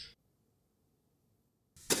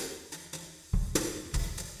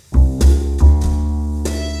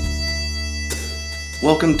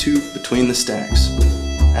Welcome to Between the Stacks,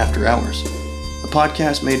 After Hours, a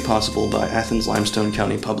podcast made possible by Athens Limestone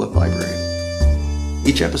County Public Library.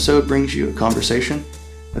 Each episode brings you a conversation,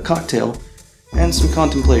 a cocktail, and some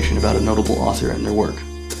contemplation about a notable author and their work.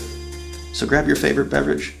 So grab your favorite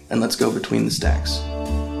beverage and let's go between the stacks,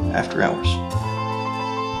 After Hours.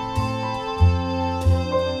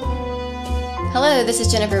 Hello, this is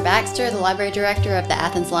Jennifer Baxter, the Library Director of the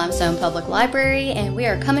Athens Limestone Public Library, and we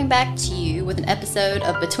are coming back to you with an episode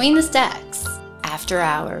of Between the Stacks, After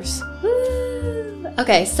Hours. Woo!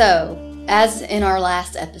 Okay, so, as in our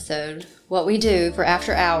last episode, what we do for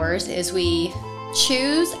After Hours is we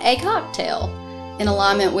choose a cocktail in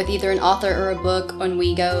alignment with either an author or a book when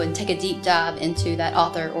we go and take a deep dive into that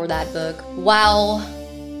author or that book while,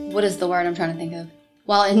 what is the word I'm trying to think of?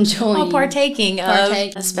 While enjoying. While partaking of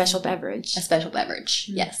a special beverage. A special beverage,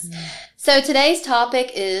 yes. Mm-hmm. So today's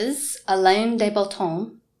topic is Alain de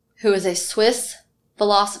Botton, who is a Swiss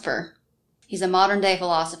philosopher. He's a modern-day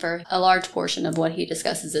philosopher. A large portion of what he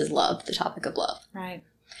discusses is love, the topic of love. Right.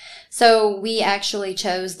 So we actually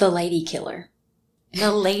chose The Lady Killer.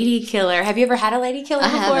 The Lady Killer. Have you ever had a Lady Killer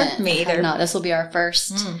before? I haven't. Me either. I have not. This will be our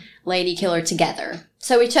first Lady Killer together.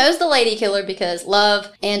 So we chose The Lady Killer because love,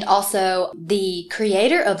 and also the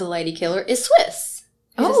creator of The Lady Killer is Swiss.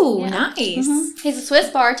 Nice. Mm-hmm. He's a Swiss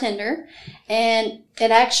bartender, and it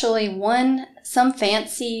actually won some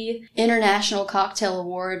fancy international cocktail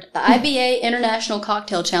award, the IBA International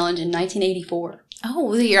Cocktail Challenge in 1984.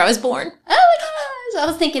 Oh, the year I was born. Oh my gosh! I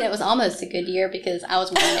was thinking it was almost a good year because I was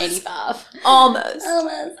born in 85. Almost.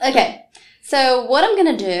 Okay, so what I'm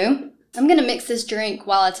going to do, I'm going to mix this drink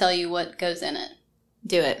while I tell you what goes in it.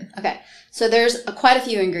 Do it. Okay, so there's quite a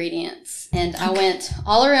few ingredients, and I went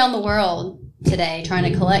all around the world today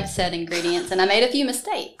trying to collect said ingredients, and I made a few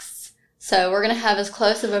mistakes. So we're going to have as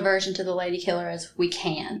close of a version to the Lady Killer as we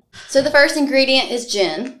can. So the first ingredient is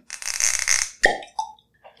gin.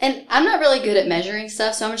 And I'm not really good at measuring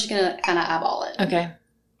stuff, so I'm just going to kind of eyeball it. Okay.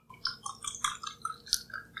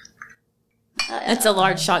 That's a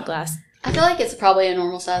large shot glass. I feel like it's probably a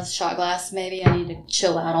normal size shot glass. Maybe I need to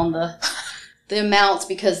chill out on the amounts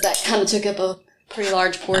because that kind of took up a pretty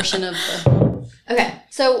large portion of the... Okay,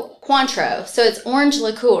 so Cointreau. So it's orange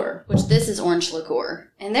liqueur, which this is orange liqueur.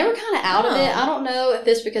 And they were kind of out of it. I don't know if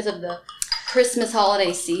it's because of the Christmas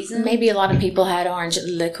holiday season. Maybe a lot of people had orange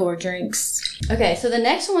liqueur drinks. Okay, so the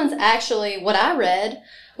next one's actually, what I read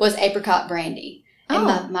was apricot brandy.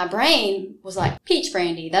 And my brain was like, peach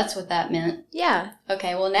brandy. That's what that meant. Yeah.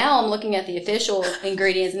 Okay, well now I'm looking at the official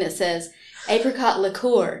ingredients and it says apricot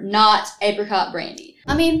liqueur, not apricot brandy.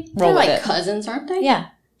 I mean, they're like cousins, aren't they? Yeah,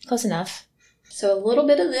 close enough. So a little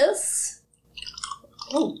bit of this.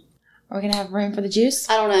 Oh. Are we going to have room for the juice?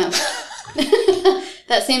 I don't know.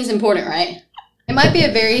 That seems important, right? It might be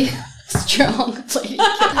a very strong Lady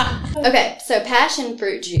Killer. Okay, so passion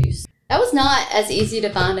fruit juice. That was not as easy to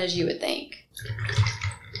find as you would think.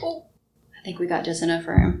 Oh, I think we got just enough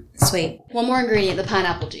room. Sweet. One more ingredient, the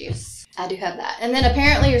pineapple juice. I do have that. And then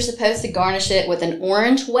apparently you're supposed to garnish it with an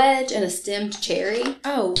orange wedge and a stemmed cherry.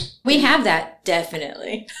 Oh, we have that,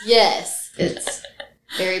 definitely. Yes, it's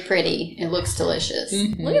very pretty. It looks delicious.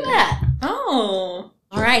 Mm-hmm. Look at that. Oh.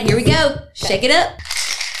 All right, here we go. Okay. Shake it up.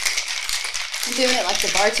 I'm doing it like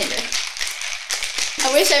the bartender.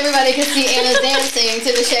 I wish everybody could see Anna dancing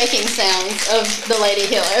to the shaking sounds of the Lady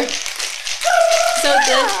Killer. So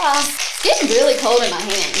good. It's getting really cold in my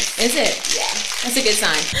hands. Is it? Yeah. That's a good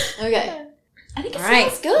sign. Okay. I think it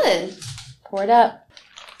smells good. Pour it up.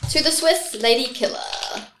 To the Swiss Lady Killer.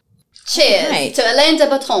 Cheers to Alain de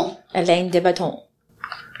Botton. Alain de Botton.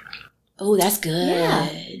 Oh, that's good. Yeah,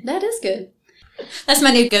 that is good. That's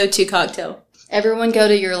my new go-to cocktail. Everyone go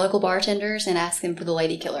to your local bartenders and ask them for the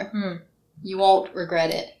Lady Killer. You won't regret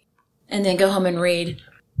it. And then go home and read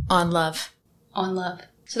On Love. On Love.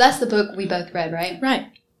 So that's the book we both read, right? Right.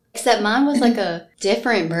 Except mine was like a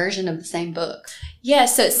different version of the same book. Yeah,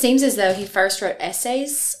 so it seems as though he first wrote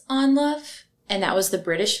essays on love, and that was the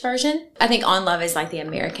British version. I think On Love is like the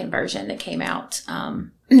American version that came out.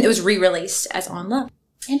 It was re-released as On Love.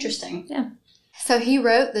 Interesting. Yeah. So he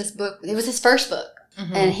wrote this book. It was his first book.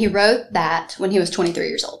 Mm-hmm. And he wrote that when he was 23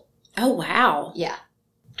 years old. Oh, wow. Yeah.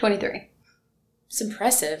 23. It's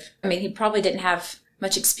impressive. I mean, he probably didn't have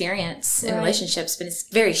much experience in relationships, but it's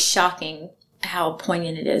very shocking how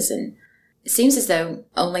poignant it is. And it seems as though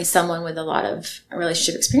only someone with a lot of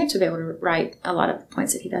relationship experience would be able to write a lot of the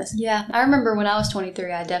points that he does. Yeah. I remember when I was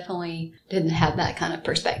 23, I definitely didn't have that kind of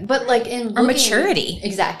perspective. But like in or maturity.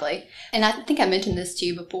 Exactly. And I think I mentioned this to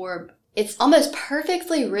you before. It's almost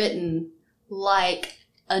perfectly written like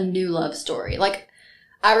a new love story. Like,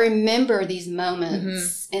 I remember these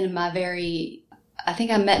moments in my very I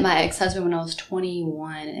think I met my ex-husband when I was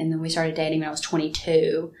 21, and then we started dating when I was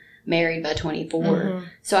 22, married by 24. Mm-hmm.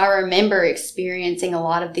 So I remember experiencing a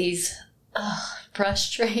lot of these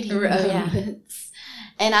frustrating moments.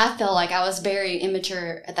 And I felt like I was very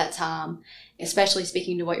immature at that time, especially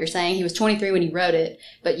speaking to what you're saying. He was 23 when he wrote it,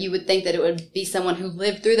 but you would think that it would be someone who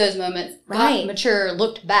lived through those moments, got mature,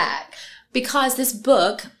 looked back. Because this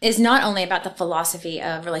book is not only about the philosophy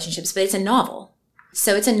of relationships, but it's a novel.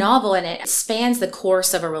 So it's a novel, and it spans the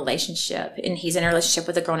course of a relationship. And he's in a relationship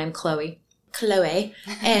with a girl named Chloe,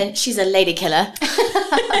 and she's a lady killer.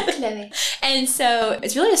 Chloe. And so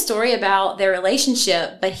it's really a story about their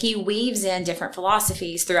relationship, but he weaves in different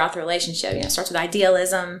philosophies throughout the relationship. It starts with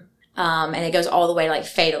idealism, and it goes all the way to like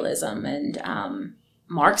fatalism, and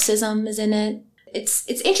Marxism is in it. It's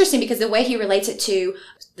interesting because the way he relates it to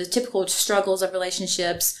the typical struggles of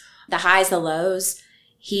relationships, the highs, the lows,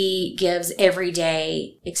 he gives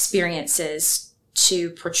everyday experiences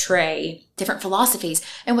to portray different philosophies.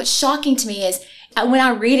 And what's shocking to me is when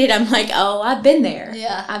I read it, I'm like, oh, I've been there.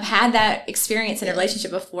 Yeah. I've had that experience in a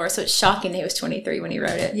relationship before. So it's shocking that he was 23 when he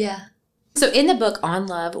wrote it. Yeah. So in the book On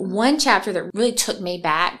Love, one chapter that really took me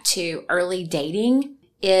back to early dating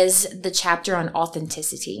is the chapter on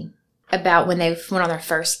authenticity, about when they went on their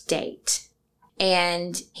first date.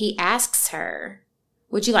 And he asks her,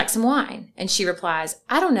 would you like some wine? And she replies,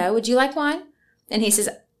 I don't know. Would you like wine? And he says,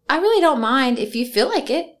 I really don't mind if you feel like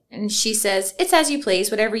it. And she says, it's as you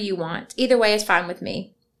please, whatever you want. Either way is fine with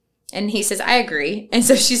me. And he says, I agree. And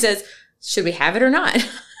so she says, should we have it or not?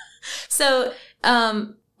 So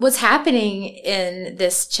what's happening in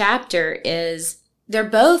this chapter is they're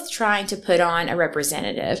both trying to put on a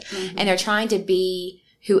representative, and they're trying to be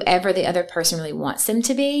whoever the other person really wants them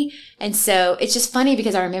to be. And so it's just funny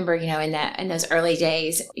because I remember, in those early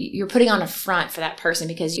days, you're putting on a front for that person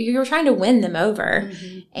because you were trying to win them over.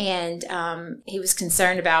 And he was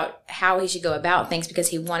concerned about how he should go about things because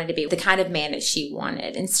he wanted to be the kind of man that she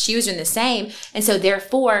wanted. And she was doing the same. And so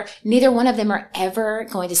therefore, neither one of them are ever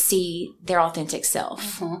going to see their authentic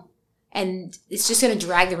self. And it's just going to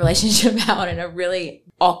drag the relationship out in a really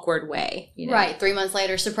awkward way. Right. 3 months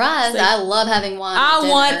later, surprise, I love having wine at I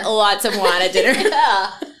dinner. want lots of wine at dinner.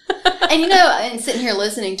 Yeah. And sitting here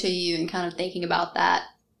listening to you and kind of thinking about that,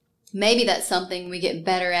 maybe that's something we get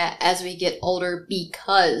better at as we get older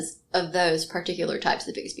because of those particular types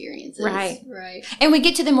of experiences. Right. And we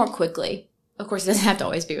get to them more quickly. Of course, it doesn't have to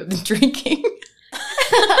always be with drinking.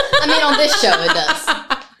 I mean, on this show, it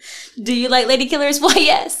does. Do you like lady killers? Well,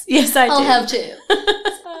 yes. Yes, I do. I'll have two.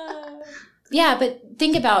 Yeah, but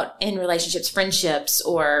think about in relationships, friendships,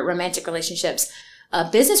 or romantic relationships,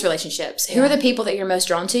 business relationships. Who are the people that you're most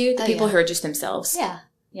drawn to? The people who are just themselves.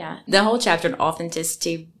 Yeah. The whole chapter on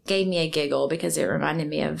authenticity gave me a giggle because it reminded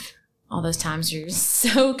me of all those times you're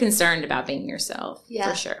so concerned about being yourself. Yeah.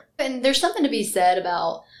 For sure. And there's something to be said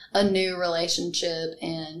about a new relationship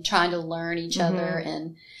and trying to learn each other.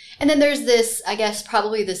 And then there's this, I guess,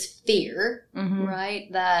 probably this fear,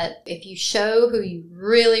 right? That if you show who you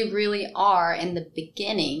really, really are in the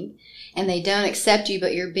beginning and they don't accept you,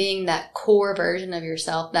 but you're being that core version of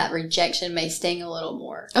yourself, that rejection may sting a little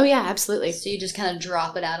more. Oh, yeah, absolutely. So you just kind of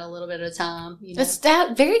drop it out a little bit at a time. That's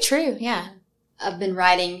very true, yeah. I've been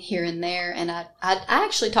writing here and there, and I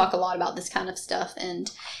actually talk a lot about this kind of stuff.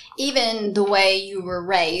 And even the way you were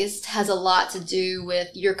raised has a lot to do with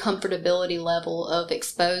your comfortability level of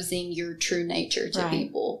exposing your true nature to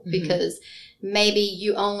people. Because maybe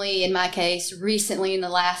you only, in my case, recently in the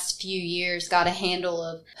last few years got a handle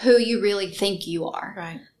of who you really think you are.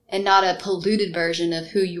 Right. And not a polluted version of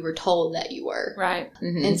who you were told that you were. Right.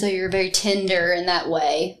 And so you're very tender in that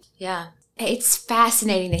way. Yeah. It's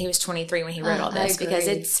fascinating that he was 23 when he wrote all this because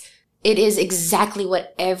it is exactly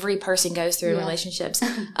what every person goes through in relationships.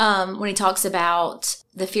 When he talks about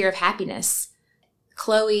the fear of happiness,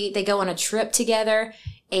 Chloe, they go on a trip together,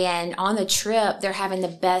 and on the trip, they're having the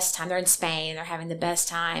best time. They're in Spain. They're having the best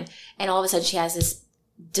time. And all of a sudden, she has this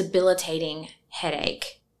debilitating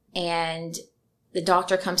headache. And the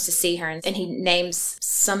doctor comes to see her, and he names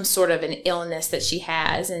some sort of an illness that she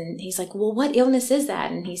has. And he's like, well, what illness is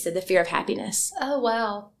that? And he said, the fear of happiness. Oh,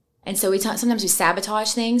 wow. And so sometimes we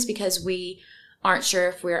sabotage things because we aren't sure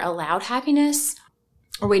if we're allowed happiness,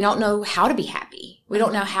 or we don't know how to be happy. We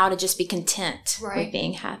don't know how to just be content with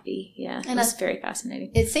being happy. Yeah, and that's very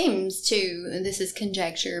fascinating. It seems, too, and this is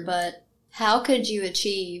conjecture, but how could you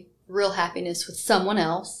achieve real happiness with someone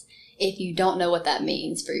else if you don't know what that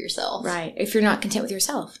means for yourself? Right. If you're not content with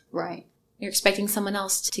yourself. Right. You're expecting someone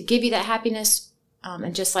else to give you that happiness.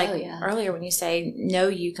 And just like earlier when you say, know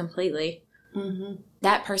you completely,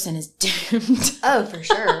 that person is doomed. Oh, for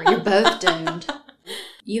sure. You're both doomed.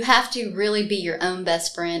 You have to really be your own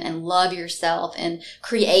best friend and love yourself and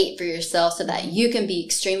create for yourself so that you can be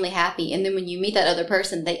extremely happy. And then when you meet that other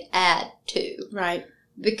person, they add to. Right.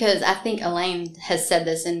 Because I think Alain has said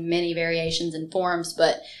this in many variations and forms,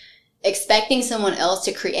 but expecting someone else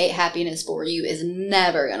to create happiness for you is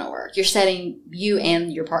never going to work. You're setting you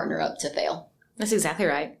and your partner up to fail. That's exactly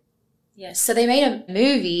right. Yes. So they made a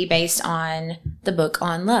movie based on the book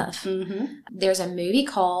On Love. Mm-hmm. There's a movie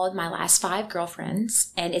called My Last 5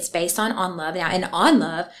 Girlfriends, and it's based on Love. Now, in On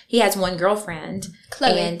Love, he has one girlfriend.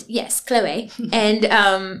 Chloe. And yes, Chloe.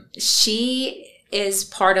 And she is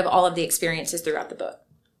part of all of the experiences throughout the book.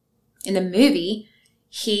 In the movie,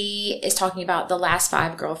 he is talking about the last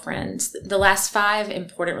 5 girlfriends, the last 5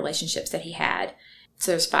 important relationships that he had.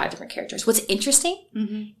 So there's 5 different characters. What's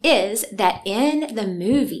interesting is that in the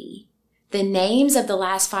movie, the names of the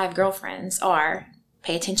last 5 girlfriends are,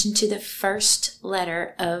 pay attention to the first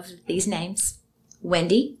letter of these names,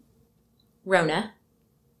 Wendy, Rona,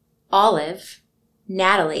 Olive,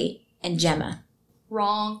 Natalie, and Gemma.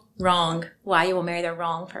 Wrong. Why you will marry the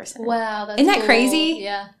wrong person. Wow, that's Isn't that cool. crazy?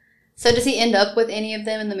 Yeah. So does he end up with any of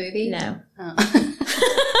them in the movie? No. Oh.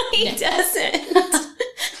 He doesn't.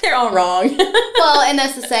 They're all wrong. Well, and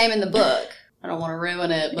that's the same in the book. I don't want to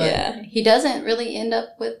ruin it, but Yeah. he doesn't really end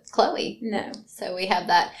up with Chloe. No. So we have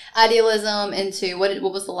that idealism into, what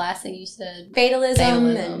was the last thing you said? Fatalism.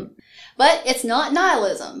 Fatalism. But it's not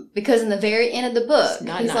nihilism, because in the very end of the book, It's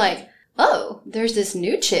not he's nihilism. like, oh, there's this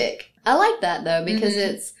new chick. I like that, though, because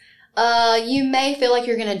it's, you may feel like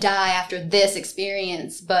you're going to die after this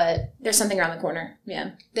experience, but There's something around the corner.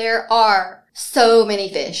 Yeah. there are so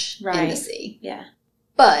many fish in the Right. sea. Yeah.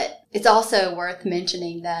 But it's also worth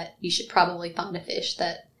mentioning that you should probably find a fish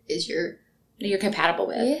that is your... You're compatible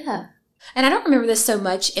with. Yeah. And I don't remember this so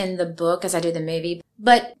much in the book as I do the movie,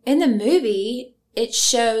 but in the movie, it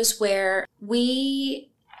shows where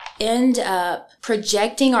we end up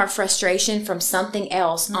projecting our frustration from something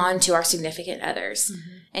else onto our significant others.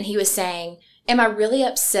 And he was saying, am I really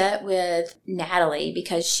upset with Natalie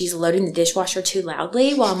because she's loading the dishwasher too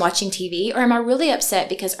loudly while I'm watching TV? Or am I really upset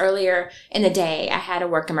because earlier in the day I had a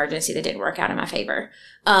work emergency that didn't work out in my favor?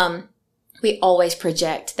 We always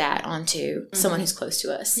project that onto someone who's close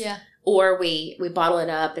to us. Yeah. Or we bottle it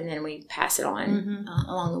up and then we pass it on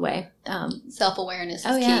along the way. Self-awareness is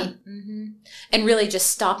Oh, key. yeah. And really just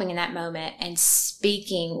stopping in that moment and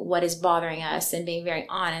speaking what is bothering us and being very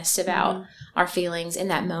honest about our feelings in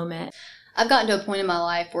that moment. I've gotten to a point in my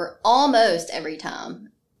life where almost every time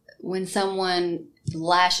when someone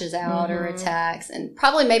lashes out or attacks, and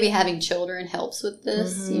probably maybe having children helps with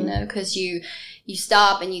this, you know, because you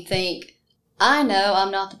stop and you think, I know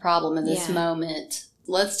I'm not the problem in this moment.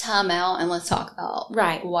 Let's time out and let's talk about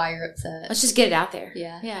why you're upset. Let's just get it out there.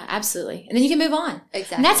 Yeah. Yeah, absolutely. And then you can move on.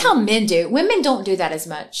 Exactly. And that's how men do. Women don't do that as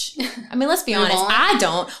much. I mean, let's be Move honest. on. I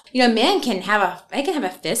don't. You know, men can have a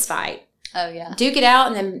fist fight. Oh, yeah. Duke it out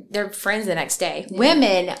and then they're friends the next day. Yeah.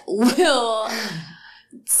 Women will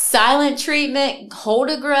silent treatment, hold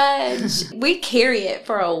a grudge. We carry it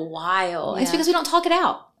for a while. Yeah. It's because we don't talk it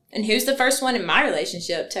out. And who's the first one in my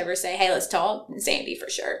relationship to ever say, hey, let's talk? It's Sandy for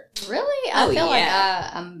sure. Really? I feel like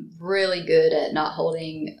I'm really good at not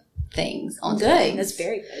holding things on things. That's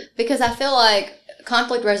very good. Because I feel like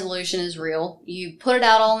conflict resolution is real. You put it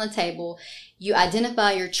out all on the table. You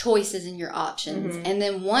identify your choices and your options. And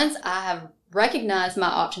then once I have recognized my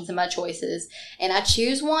options and my choices and I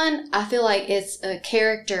choose one, I feel like it's a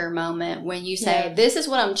character moment when you say, this is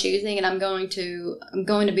what I'm choosing and I'm going to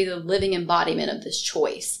be the living embodiment of this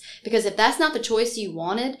choice. Because if that's not the choice you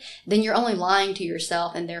wanted, then you're only lying to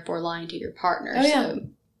yourself and therefore lying to your partner. Oh, yeah. So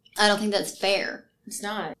I don't think that's fair. It's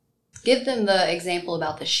not. Give them the example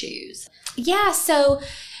about the shoes. Yeah, so,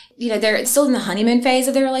 you know, they're still in the honeymoon phase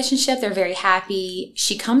of their relationship. They're very happy.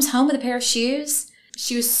 She comes home with a pair of shoes.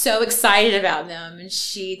 She was so excited about them, and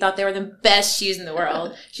she thought they were the best shoes in the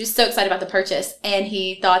world. She was so excited about the purchase, and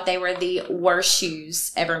he thought they were the worst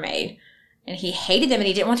shoes ever made. And he hated them, and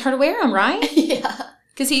he didn't want her to wear them, right? Yeah.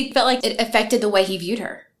 Because he felt like it affected the way he viewed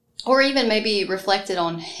her. Or even maybe reflected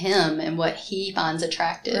on him and what he finds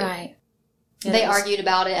attractive. Right. Yeah, they argued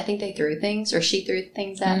about it. I think they threw things, or she threw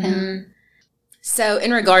things at him. So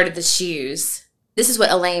in regard to the shoes, this is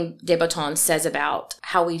what Alain de Botton says about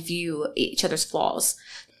how we view each other's flaws.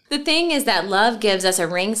 The thing is that love gives us a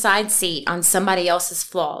ringside seat on somebody else's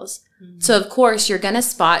flaws. So of course, you're going to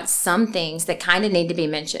spot some things that kind of need to be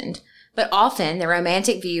mentioned. But often the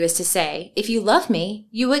romantic view is to say, if you love me,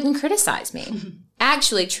 you wouldn't criticize me.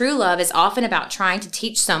 Actually, true love is often about trying to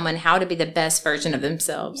teach someone how to be the best version of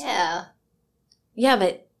themselves. Yeah. Yeah,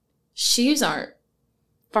 but shoes aren't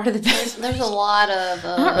part of the best. There's a lot of...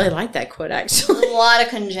 I don't really like that quote, actually. a lot of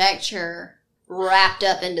conjecture wrapped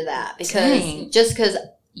up into that. Because just because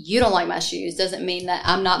you don't like my shoes doesn't mean that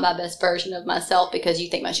I'm not my best version of myself because you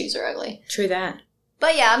think my shoes are ugly. True that.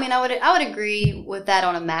 But yeah, I mean, I would agree with that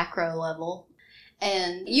on a macro level.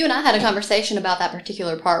 And you and I had a conversation about that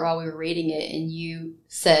particular part while we were reading it, and you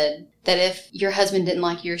said that if your husband didn't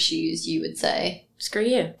like your shoes, you would say, screw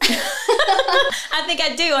you. I think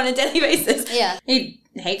I do on a daily basis. Yeah. He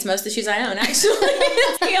hates most of the shoes I own, actually.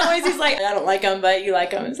 He's like, I don't like them, but you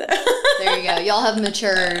like them. So. There you go. Y'all have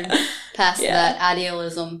matured past that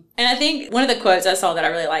idealism. And I think one of the quotes I saw that I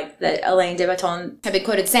really liked that Alain de Botton had been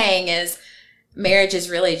quoted saying is, marriage is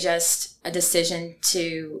really just a decision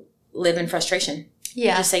to live in frustration.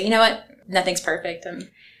 Yeah. Just say, you know what? Nothing's perfect.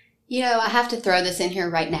 I have to throw this in here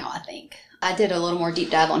right now, I think. I did a little more deep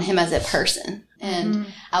dive on him as a person. And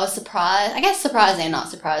I was surprised and not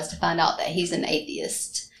surprised to find out that he's an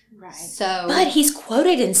atheist. Right. But he's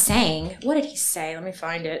quoted in saying, what did he say? Let me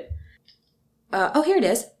find it. Here it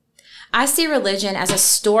is. I see religion as a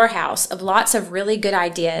storehouse of lots of really good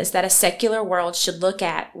ideas that a secular world should look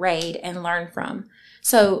at, raid, and learn from.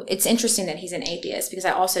 So it's interesting that he's an atheist because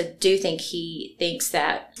I also do think he thinks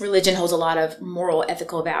that religion holds a lot of moral,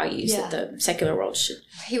 ethical values that the secular world should.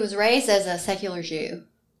 He was raised as a secular Jew.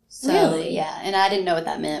 So, really? Yeah. And I didn't know what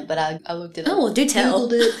that meant, but I looked it up. Oh, well, do tell.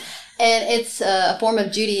 Googled it. And it's a form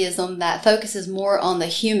of Judaism that focuses more on the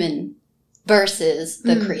human versus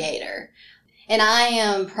the creator. And I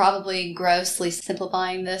am probably grossly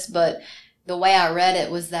simplifying this, but the way I read it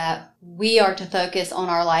was that we are to focus on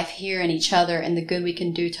our life here and each other and the good we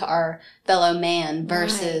can do to our fellow man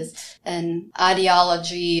versus an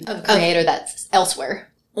ideology of creator that's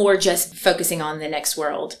elsewhere. Or just focusing on the next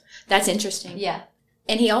world. That's interesting. Yeah.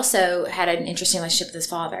 And he also had an interesting relationship with his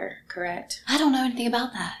father, correct? I don't know anything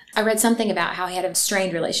about that. I read something about how he had a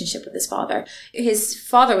strained relationship with his father. His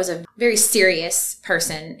father was a very serious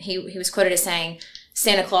person. He was quoted as saying,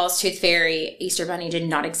 Santa Claus, Tooth Fairy, Easter Bunny did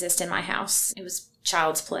not exist in my house. It was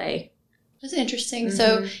child's play. That's interesting.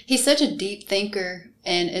 So he's such a deep thinker,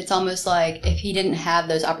 and it's almost like if he didn't have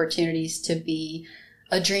those opportunities to be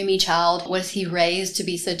a dreamy child, was he raised to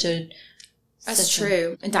be such a... That's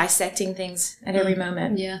true. And dissecting things at every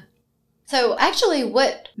moment. Yeah. So actually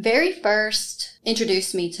what very first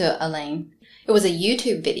introduced me to Alain, it was a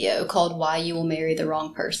YouTube video called Why You Will Marry the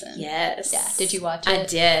Wrong Person. Yes. Yeah. Did you watch it? I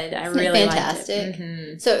did. I Isn't really it liked fantastic? it.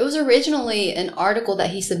 Mm-hmm. So it was originally an article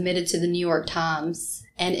that he submitted to the New York Times,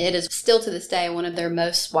 and it is still to this day one of their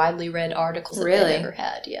most widely read articles that they've ever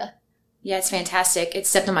had. Yeah. Yeah, it's fantastic. It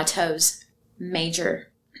stepped on my toes. Major.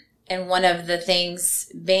 And one of the things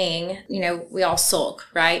being, we all sulk,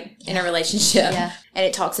 right? In a relationship. Yeah. And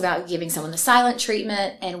it talks about giving someone the silent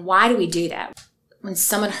treatment. And why do we do that? When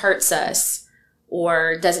someone hurts us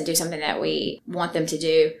or doesn't do something that we want them to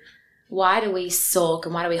do, why do we sulk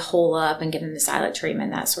and why do we hole up and give them the silent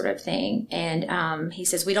treatment, that sort of thing? And he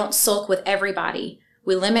says, we don't sulk with everybody.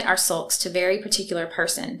 We limit our sulks to a very particular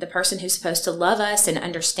person, the person who's supposed to love us and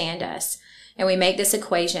understand us. And we make this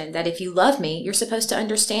equation that if you love me, you're supposed to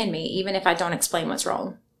understand me, even if I don't explain what's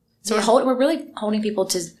wrong. So we're really holding people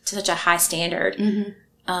to such a high standard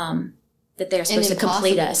that they're supposed to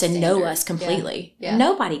complete us and know us completely. Yeah.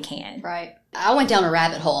 Nobody can. Right. I went down a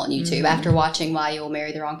rabbit hole on YouTube after watching Why You Will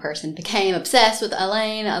Marry the Wrong Person. Became obsessed with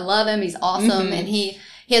Alain. I love him. He's awesome. And he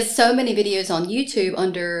has so many videos on YouTube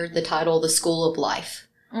under the title The School of Life,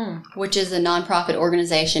 which is a nonprofit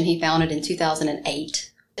organization he founded in 2008.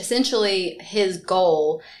 Essentially, his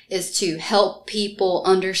goal is to help people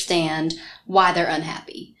understand why they're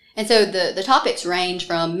unhappy. And so the topics range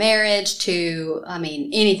from marriage to,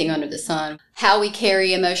 anything under the sun. How we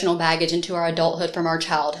carry emotional baggage into our adulthood from our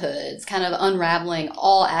childhoods, kind of unraveling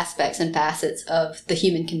all aspects and facets of the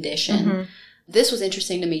human condition. This was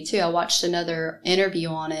interesting to me, too. I watched another interview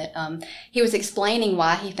on it. He was explaining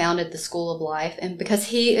why he founded the School of Life, and because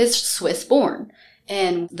he is Swiss-born.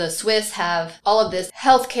 And the Swiss have all of this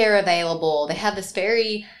healthcare available. They have this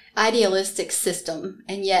very idealistic system.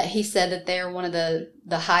 And yet he said that they're one of the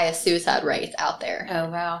highest suicide rates out there. Oh,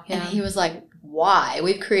 wow. Yeah. And he was like, why?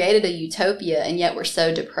 We've created a utopia and yet we're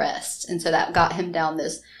so depressed. And so that got him down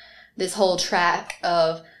this whole track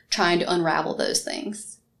of trying to unravel those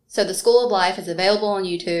things. So the School of Life is available on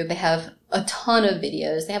YouTube. They have a ton of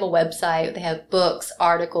videos. They have a website. They have books,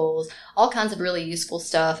 articles, all kinds of really useful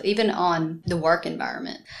stuff, even on the work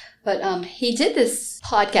environment. But he did this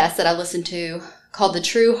podcast that I listened to called The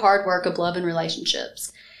True Hard Work of Love and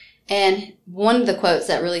Relationships. And one of the quotes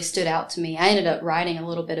that really stood out to me, I ended up writing a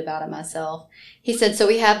little bit about it myself. He said, so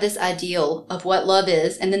we have this ideal of what love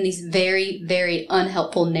is, and then these very, very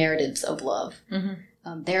unhelpful narratives of love.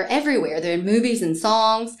 They're everywhere. They're in movies and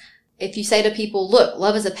songs. If you say to people, look,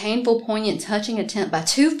 love is a painful, poignant, touching attempt by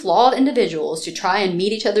two flawed individuals to try and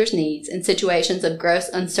meet each other's needs in situations of gross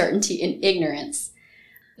uncertainty and ignorance.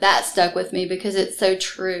 That stuck with me because it's so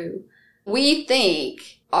true. We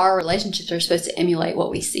think our relationships are supposed to emulate what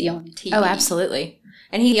we see on TV. Oh, absolutely.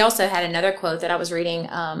 And he also had another quote that I was reading,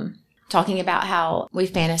 talking about how we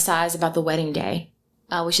fantasize about the wedding day.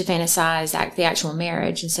 We should fantasize the actual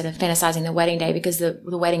marriage instead of fantasizing the wedding day, because the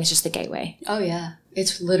wedding is just the gateway. Oh, yeah.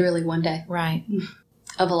 It's literally one day. Right.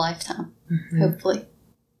 Of a lifetime, hopefully.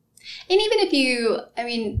 And even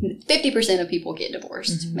if 50% of people get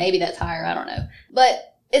divorced. Mm-hmm. Maybe that's higher. I don't know.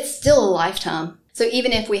 But it's still a lifetime. So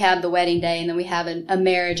even if we have the wedding day and then we have a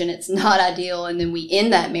marriage and it's not ideal and then we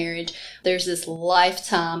end that marriage, there's this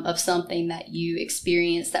lifetime of something that you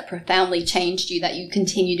experienced that profoundly changed you, that you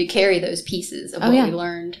continue to carry those pieces of what we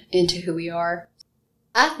learned into who we are.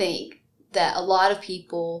 I think that a lot of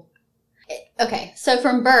people... Okay, so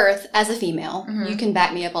from birth, as a female, you can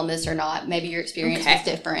back me up on this or not. Maybe your experience was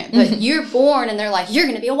different. But you're born and they're like, you're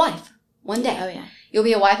going to be a wife one day. Oh, yeah. You'll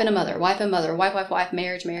be a wife and a mother, wife and mother, wife,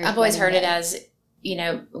 marriage. I've always heard it as...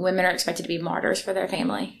 women are expected to be martyrs for their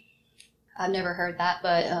family. I've never heard that,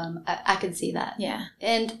 but I can see that. Yeah.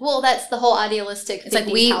 And, well, that's the whole idealistic It's like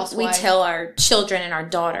we tell our children and our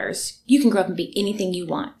daughters, you can grow up and be anything you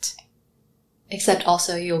want. Except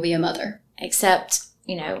also you'll be a mother. Except,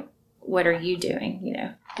 what are you doing,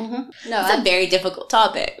 Mm-hmm. No, it's a very difficult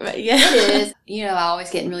topic, but yeah. It is. I always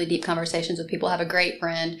get in really deep conversations with people. I have a great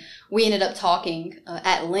friend. We ended up talking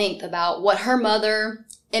at length about what her mother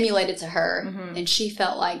emulated to her, and she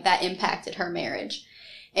felt like that impacted her marriage.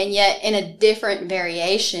 And yet, in a different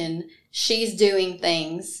variation, she's doing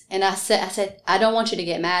things. And I said, I don't want you to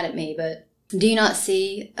get mad at me, but do you not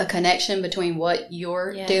see a connection between what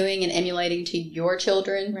you're doing and emulating to your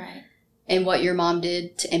children? Right. And what your mom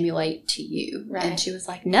did to emulate to you. Right. And she was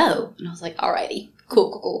like, no. And I was like, alrighty.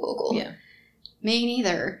 Cool. Yeah. Me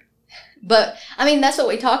neither. But, that's what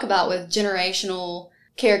we talk about with generational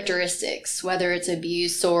characteristics, whether it's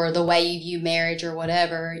abuse or the way you view marriage or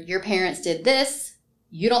whatever. Your parents did this.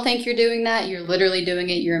 You don't think you're doing that. You're literally doing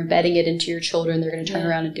it. You're embedding it into your children. They're going to turn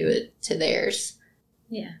around and do it to theirs.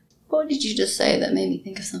 Yeah. What did you just say that made me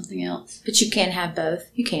think of something else? But you can have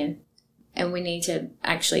both. You can. And we need to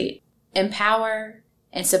actually empower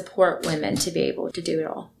and support women to be able to do it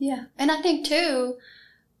all. Yeah. And I think, too,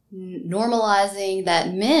 normalizing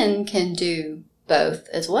that men can do both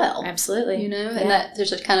as well. Absolutely. And that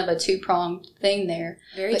there's a kind of a two-pronged thing there.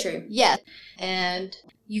 Very true. Yeah. And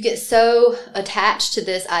you get so attached to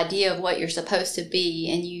this idea of what you're supposed to be,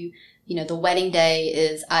 and the wedding day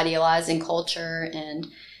is idealized in culture, and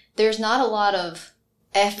there's not a lot of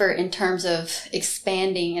effort in terms of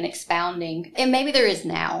expanding and expounding. And maybe there is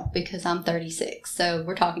now because I'm 36. So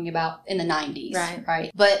we're talking about in the 90s.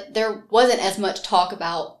 Right. But there wasn't as much talk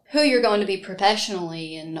about who you're going to be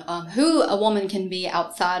professionally and who a woman can be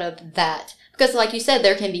outside of that. Because like you said,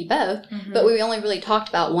 there can be both. Mm-hmm. But we only really talked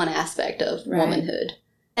about one aspect of womanhood.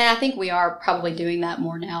 And I think we are probably doing that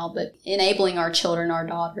more now, but enabling our children, our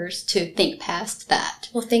daughters, to think past that.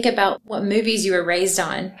 Well, think about what movies you were raised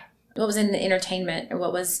on. What was in the entertainment, or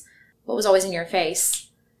what was always in your face.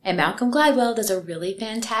 And Malcolm Gladwell does a really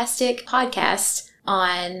fantastic podcast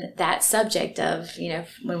on that subject of,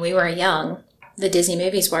 when we were young, the Disney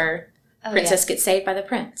movies were princess gets saved by the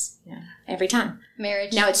prince. Every time.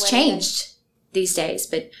 Marriage. Now it's changed these days,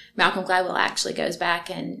 but Malcolm Gladwell actually goes back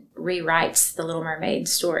and rewrites the Little Mermaid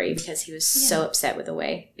story because he was so upset with the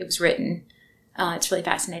way it was written. It's really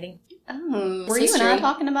fascinating. Oh, were you and I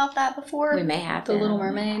talking about that before? We may have. The Little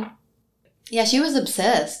Mermaid. Yeah, she was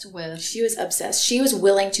obsessed. She was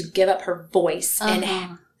willing to give up her voice.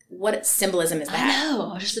 And what symbolism is that? I know.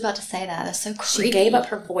 I was just about to say that. That's so creepy. She gave up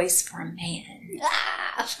her voice for a man.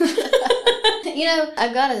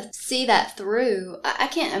 I've got to see that through. I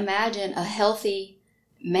can't imagine a healthy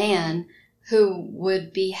man who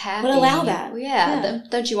would be happy. Would allow that. Yeah.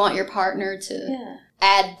 Don't you want your partner to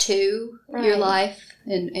add to your life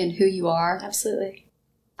and who you are? Absolutely.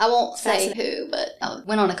 I won't say who, but I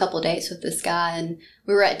went on a couple of dates with this guy, and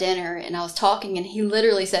we were at dinner, and I was talking, and he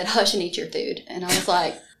literally said, hush and eat your food. And I was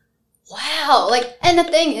like, wow. And the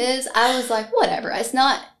thing is, I was like, whatever.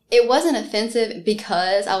 It wasn't offensive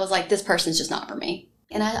because I was like, this person's just not for me.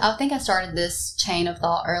 And I think I started this chain of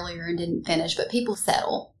thought earlier and didn't finish, but people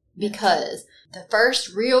settle because the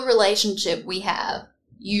first real relationship we have,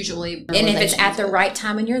 usually. And if it's at the right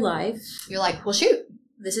time in your life, you're like, well, shoot.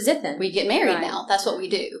 This is it then. We get married now. That's what we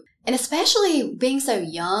do. And especially being so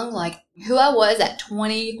young, like who I was at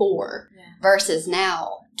 24 versus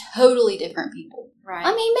now totally different people. Right.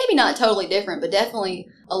 I mean, maybe not totally different, but definitely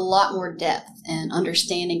a lot more depth and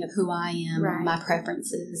understanding of who I am, Right. my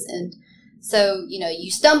preferences. And so,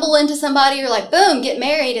 you stumble into somebody, you're like, boom, get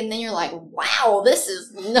married. And then you're like, wow, this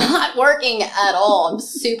is not working at all. I'm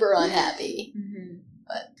super unhappy. Mm-hmm.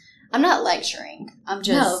 But I'm not lecturing. I'm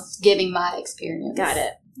just giving my experience. Got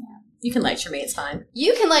it. Yeah. You can lecture me. It's fine.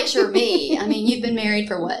 You can lecture me. I mean, you've been married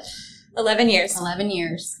for what? 11 years. 11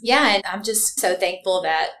 years. Yeah, and I'm just so thankful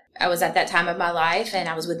that I was at that time of my life and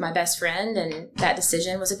I was with my best friend, and that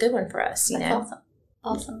decision was a good one for us, That's know.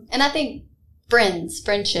 Awesome. And I think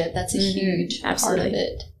friendship, that's a huge part of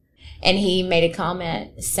it. And he made a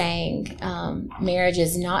comment saying marriage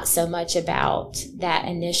is not so much about that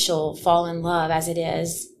initial fall in love as it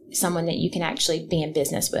is someone that you can actually be in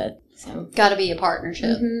business with. So, got to be a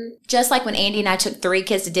partnership. Mm-hmm. Just like when Andy and I took 3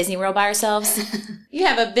 kids to Disney World by ourselves, you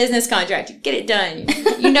have a business contract. You get it done.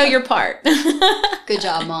 You know your part. Good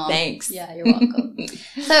job, Mom. Thanks. Yeah, you're welcome.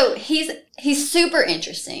 So he's super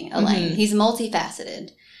interesting, Alain. Mm-hmm. He's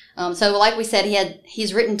multifaceted. So like we said,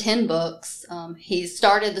 he's written 10 books. He's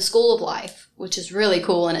started the School of Life, which is really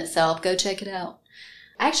cool in itself. Go check it out.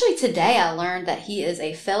 Actually, today I learned that he is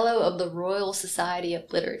a fellow of the Royal Society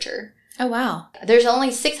of Literature. Oh, wow. There's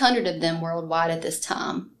only 600 of them worldwide at this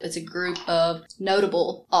time. It's a group of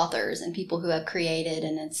notable authors and people who have created,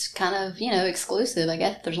 and it's kind of, exclusive, I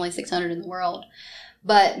guess. There's only 600 in the world.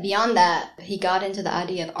 But beyond that, he got into the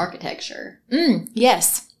idea of architecture.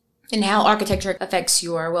 Yes. And how architecture affects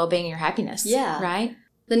your well-being and your happiness. Yeah. Right?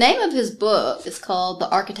 The name of his book is called The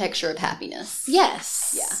Architecture of Happiness.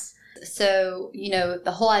 Yes. Yeah. So,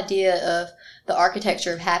 the whole idea of the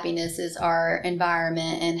architecture of happiness is our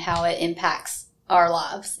environment and how it impacts our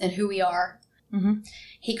lives and who we are. Mm-hmm.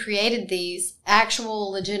 He created these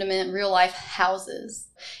actual, legitimate, real-life houses.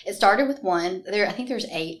 It started with one. I think there's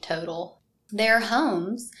 8 total. They're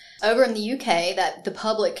homes over in the UK that the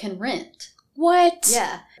public can rent. What?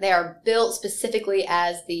 Yeah. They are built specifically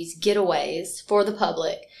as these getaways for the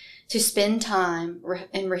public to spend time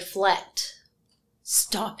and reflect.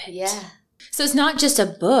 Stop it. Yeah. So it's not just a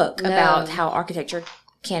book about how architecture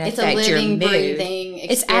can affect your mood. It's a living, breathing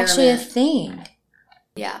experiment. It's actually a thing.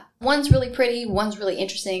 Yeah. One's really pretty. One's really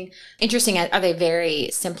interesting. Interesting. Are they very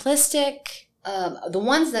simplistic? The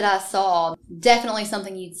ones that I saw, definitely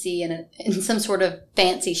something you'd see in some sort of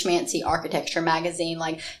fancy schmancy architecture magazine,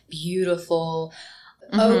 like beautiful,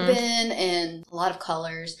 open, and a lot of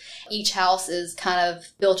colors. Each house is kind of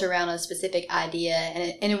built around a specific idea.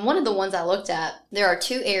 And in one of the ones I looked at, there are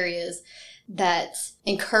 2 areas that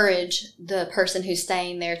encourage the person who's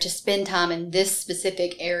staying there to spend time in this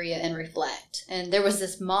specific area and reflect. And there was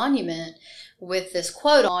this monument with this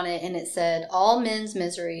quote on it, and it said, "All men's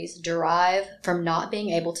miseries derive from not being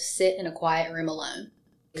able to sit in a quiet room alone."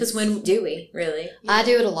 Because when do we, really? I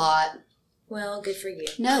do it a lot. Well, good for you.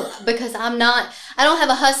 No, because I don't have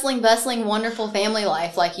a hustling, bustling, wonderful family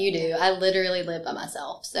life like you do. I literally live by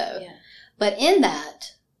myself. So, yeah. But in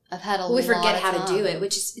that, I've had a lot of time. We forget how to do it,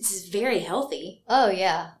 which is it's very healthy. Oh,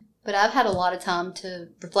 yeah. But I've had a lot of time to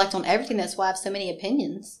reflect on everything. That's why I have so many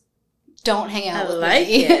opinions. Don't hang out with me. I like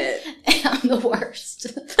it. I'm the worst.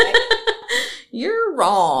 You're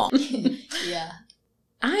wrong. Yeah.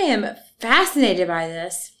 I am fascinated by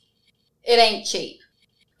this. It ain't cheap.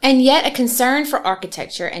 And yet a concern for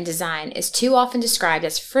architecture and design is too often described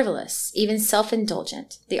as frivolous, even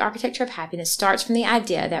self-indulgent. The architecture of happiness starts from the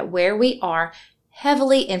idea that where we are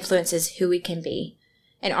heavily influences who we can be,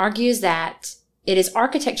 and argues that it is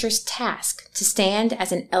architecture's task to stand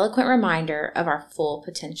as an eloquent reminder of our full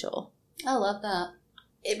potential. I love that.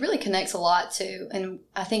 It really connects a lot too, and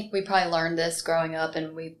I think we probably learned this growing up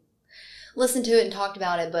and we listened to it and talked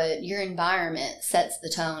about it, but your environment sets the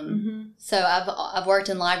tone. Mm-hmm. So I've worked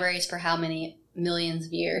in libraries for how many millions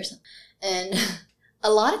of years, and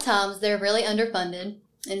a lot of times they're really underfunded,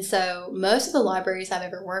 and so most of the libraries I've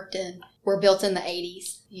ever worked in were built in the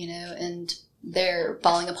 80s, and they're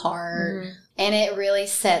falling apart, and it really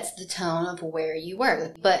sets the tone of where you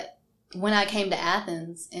were. But when I came to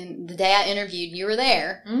Athens, and the day I interviewed, you were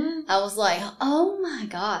there, I was like, oh my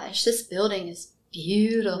gosh, this building is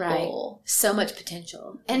beautiful. Right. So much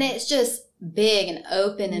potential. And it's just big and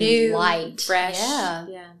open and new, light. Fresh.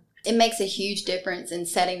 Yeah. It makes a huge difference in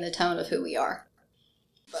setting the tone of who we are.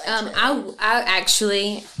 I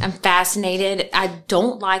actually am fascinated. I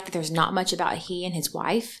don't like that there's not much about he and his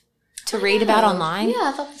wife to read about online. Yeah,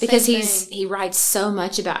 I thought the because same thing. He writes so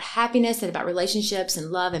much about happiness and about relationships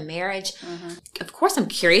and love and marriage. Of course, I'm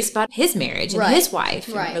curious about his marriage and his wife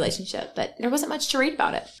and relationship, but there wasn't much to read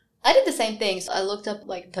about it. I did the same thing. So I looked up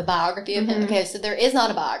like the biography of him. Okay, so there is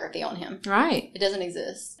not a biography on him. Right. It doesn't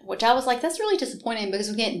exist. Which I was like, that's really disappointing because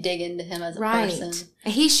we can't dig into him as a person.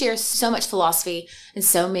 He shares so much philosophy and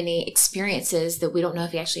so many experiences that we don't know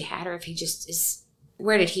if he actually had or if he just is.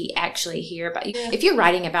 Where did he actually hear about you? Yeah. If you're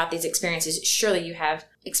writing about these experiences, surely you have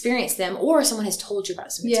experienced them or someone has told you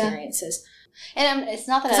about some experiences. And it's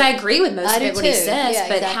not that because I agree with most of what he says,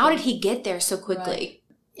 but exactly. How did he get there so quickly? Right.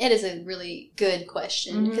 It is a really good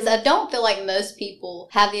question because I don't feel like most people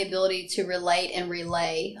have the ability to relate and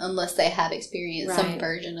relay unless they have experienced some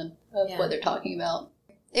version of what they're talking about.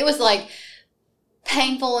 It was like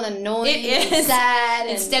painful and annoying and sad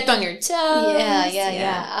and stepped on your toes.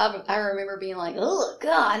 Yeah. I remember being like, oh,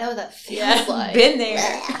 God, I know what that feels like. Been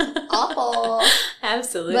there. Awful.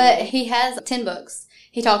 Absolutely. But he has 10 books.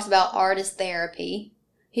 He talks about art as therapy.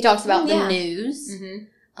 He talks about the news,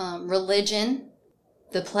 religion,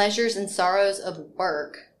 the pleasures and sorrows of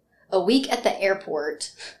work, a week at the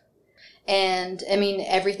airport, and, I mean,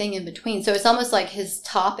 everything in between. So it's almost like his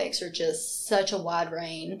topics are just such a wide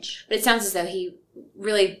range. But it sounds as though he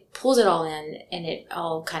really pulls it all in, and it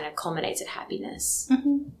all kind of culminates at happiness.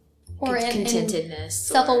 Or contentedness.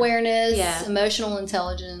 Self-awareness, emotional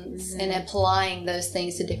intelligence, and applying those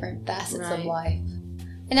things to different facets of life.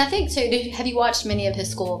 And I think, too, have you watched many of his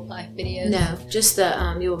School of Life videos? No, just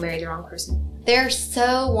the You Will Marry the Wrong Person. They're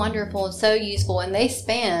so wonderful and so useful, and they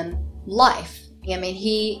span life. I mean,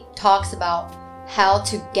 he talks about how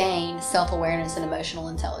to gain self-awareness and emotional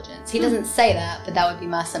intelligence. He doesn't say that, but that would be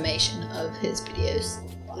my summation of his videos.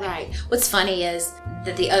 Right. What's funny is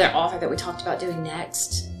that the other author that we talked about doing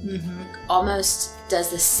next almost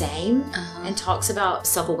does the same and talks about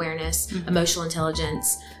self-awareness, emotional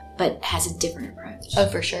intelligence, but has a different approach. Oh,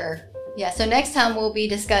 for sure. Yeah, so next time we'll be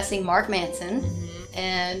discussing Mark Manson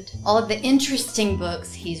and all of the interesting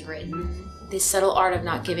books he's written. The Subtle Art of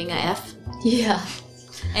Not Giving a F. Yeah.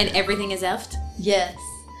 And everything is F'd. Yes.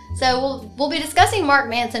 So we'll be discussing Mark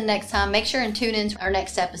Manson next time. Make sure and tune in to our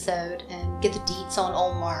next episode and get the deets on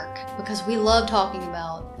old Mark because we love talking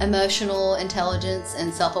about emotional intelligence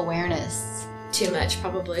and self-awareness. Too much,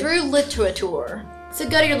 probably. Through literature. So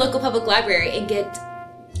go to your local public library and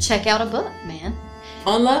check out a book, man.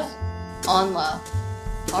 On love? On love.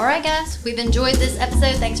 All right, guys. We've enjoyed this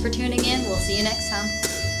episode. Thanks for tuning in. We'll see you next time.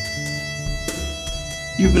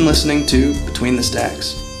 You've been listening to Between the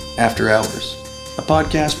Stacks, After Hours, a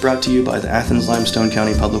podcast brought to you by the Athens Limestone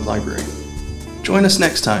County Public Library. Join us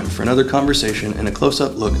next time for another conversation and a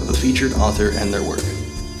close-up look of a featured author and their work.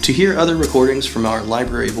 To hear other recordings from our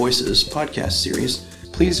Library Voices podcast series,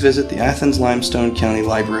 please visit the Athens Limestone County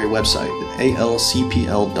Library website at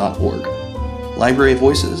alcpl.org. Library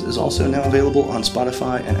Voices is also now available on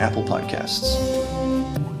Spotify and Apple Podcasts.